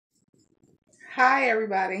Hi,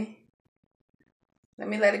 everybody. Let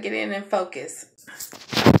me let it get in and focus.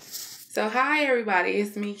 So, hi, everybody.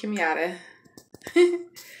 It's me, Kimyata.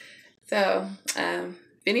 If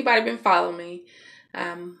anybody been following me,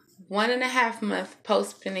 1.5 month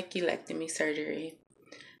post penniculectomy surgery.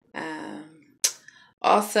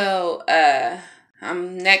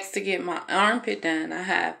 I'm next to get my armpit done. I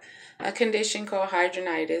have a condition called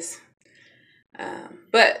hydronitis.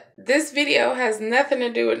 But this video has nothing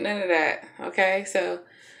to do with none of that. Okay, so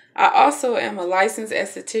I also am a licensed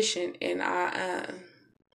esthetician, and I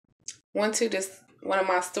went to one of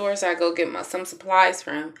my stores I go get some supplies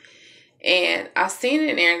from, and I seen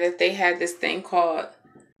in there that they had this thing called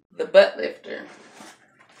the butt lifter.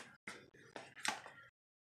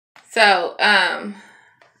 So I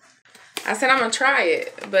said I'm gonna try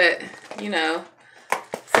it, but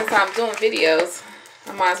since I'm doing videos,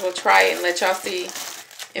 I might as well try it and let y'all see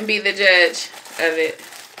and be the judge of it.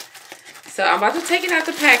 So I'm about to take it out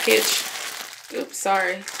the package. Oops,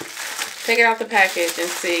 sorry. Take it out the package and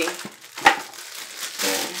see.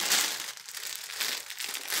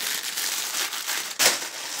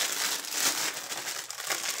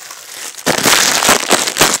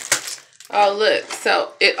 Yeah. Oh, look.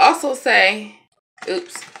 So it also says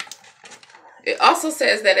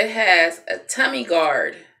that it has a tummy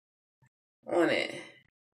guard on it.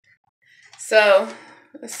 So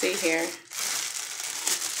let's see here.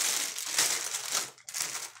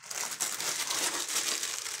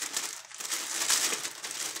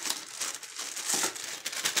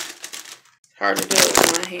 Hard to do it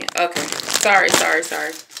with my hand. Okay. Sorry.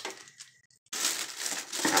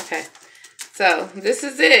 Okay. So this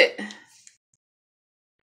is it.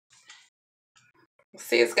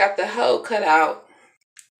 See, it's got the hole cut out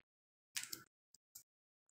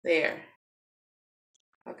there.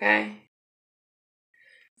 Okay.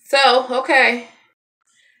 So, okay.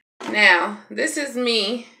 Now, this is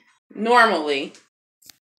me normally.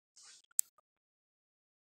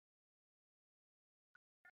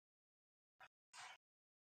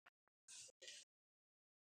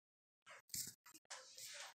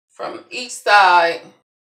 From each side.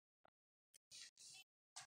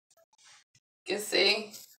 You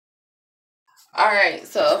see? Alright,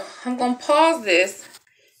 so I'm going to pause this.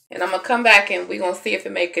 And I'm going to come back and we're going to see if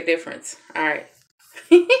it make a difference. Alright.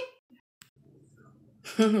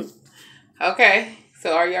 Okay,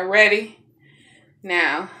 so are y'all ready?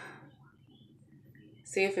 Now,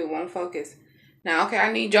 see if it won't focus. Now, okay,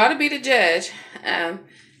 I need y'all to be the judge.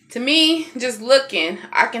 To me, just looking,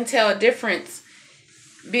 I can tell a difference.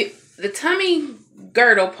 The tummy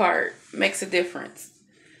girdle part makes a difference.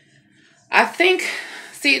 I think,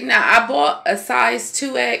 see, now I bought a size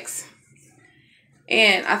 2X.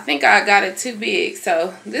 And I think I got it too big.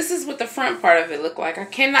 So this is what the front part of it look like. I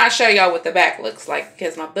cannot show y'all what the back looks like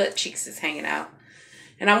because my butt cheeks is hanging out.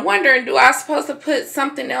 And I'm wondering, do I supposed to put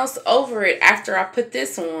something else over it after I put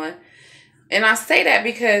this on? And I say that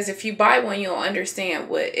because if you buy one, you'll understand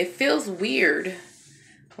what it feels weird.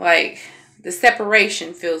 Like the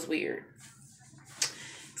separation feels weird.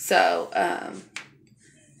 So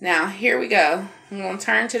now here we go. I'm going to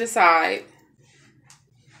turn to the side.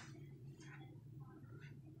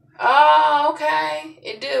 Oh, okay.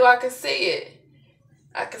 It do. I can see it.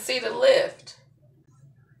 I can see the lift.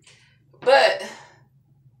 But,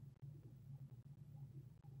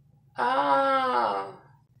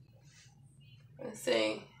 let's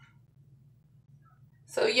see.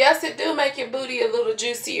 So, yes, it do make your booty a little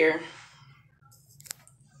juicier.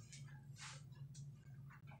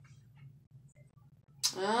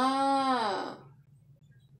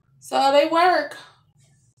 So they work.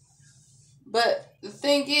 But the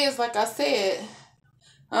thing is, like I said,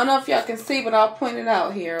 I don't know if y'all can see, but I'll point it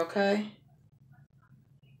out here, okay?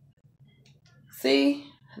 See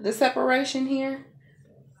the separation here?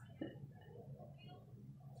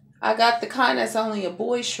 I got the kind that's only a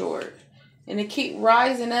boy short. And it keep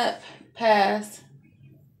rising up past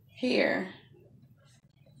here.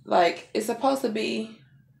 Like, it's supposed to be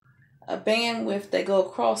a bandwidth that go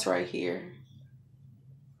across right here.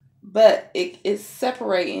 But it's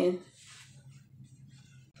separating.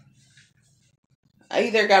 I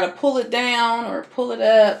either got to pull it down or pull it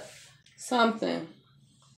up. Something.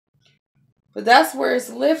 But that's where it's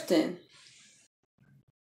lifting.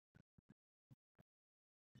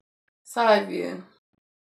 Side view.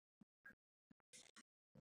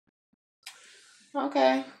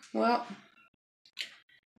 Okay. Well.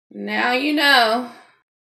 Now you know.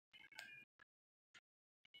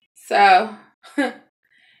 So.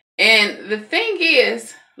 And the thing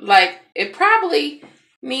is, like, it probably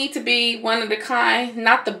need to be one of the kind,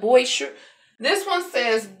 not the boy short. This one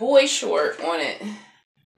says boy short on it.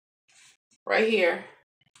 right here.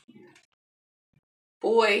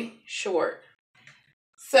 Boy short.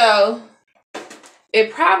 So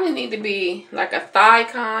it probably need to be like a thigh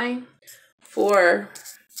kind for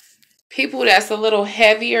people that's a little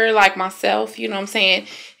heavier like myself, you know what I'm saying,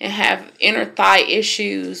 and have inner thigh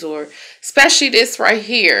issues, or especially this right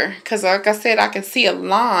here, because like I said, I can see a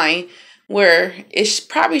line where it's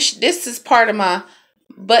probably, this is part of my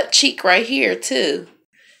butt cheek right here too,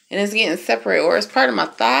 and it's getting separated, or it's part of my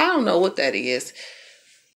thigh. I don't know what that is.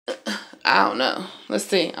 I don't know. Let's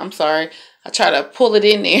see. I'm sorry. I try to pull it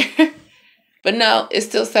in there. But no, it's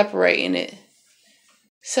still separating it.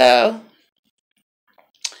 So,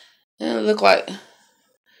 it look like,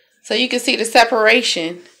 so you can see the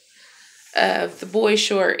separation of the boy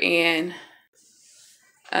short and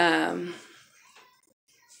the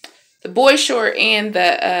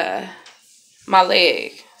my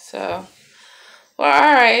leg. So, well,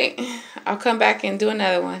 all right. I'll come back and do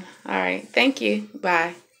another one. All right. Thank you.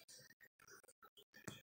 Bye.